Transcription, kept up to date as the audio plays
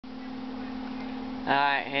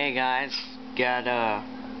Alright, hey guys, got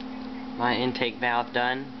my intake valve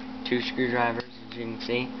done, 2 screwdrivers as you can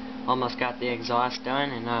see, almost got the exhaust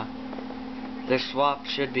done, and the swap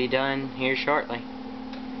should be done here shortly.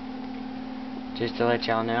 Just to let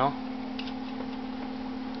y'all know.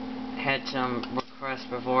 Had some requests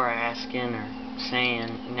before asking or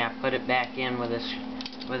saying, now put it back in with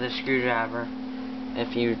a screwdriver.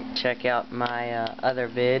 If you check out my other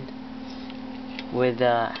vid with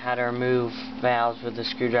how to remove valves with a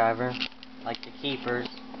screwdriver, like the keepers.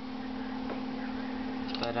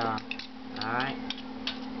 But alright.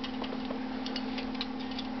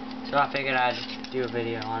 So I figured I'd do a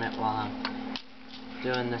video on it while I'm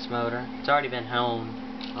doing this motor. It's already been honed.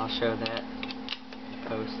 I'll show that.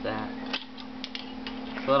 Post that.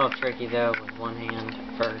 It's a little tricky though with one hand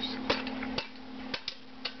at first.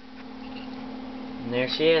 And there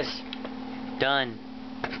she is. Done.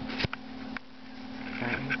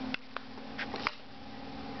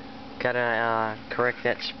 Gotta correct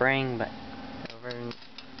that spring, but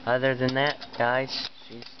other than that, guys,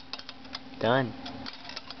 she's done.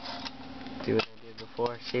 Do what I did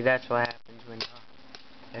before. See, that's what happens when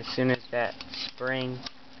as soon as that spring,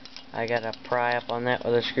 I gotta pry up on that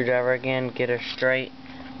with a screwdriver again, get her straight,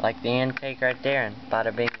 like the intake right there, and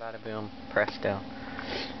bada bing, bada boom, presto.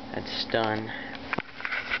 That's done.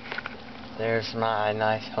 There's my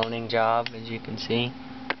nice honing job, as you can see.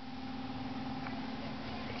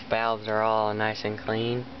 Valves are all nice and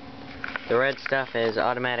clean. The red stuff is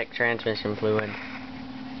automatic transmission fluid.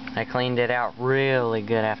 I cleaned it out really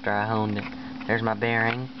good after I honed it. There's my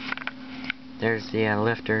bearing. There's the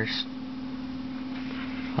lifters.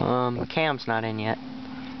 Cam's not in yet.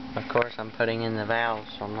 Of course, I'm putting in the valve,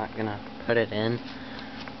 so I'm not gonna put it in.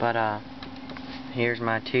 But here's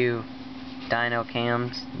my 2 dyno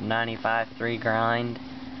cams, 95.3 grind.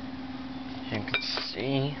 As you can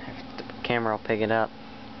see, if the camera will pick it up.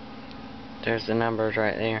 There's the numbers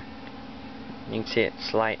right there. You can see it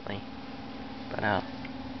slightly. But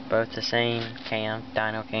both the same cam,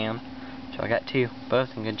 dyno cam. So I got 2, both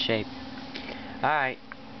in good shape. Alright,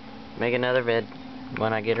 make another vid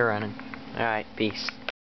when I get her running. Alright, peace.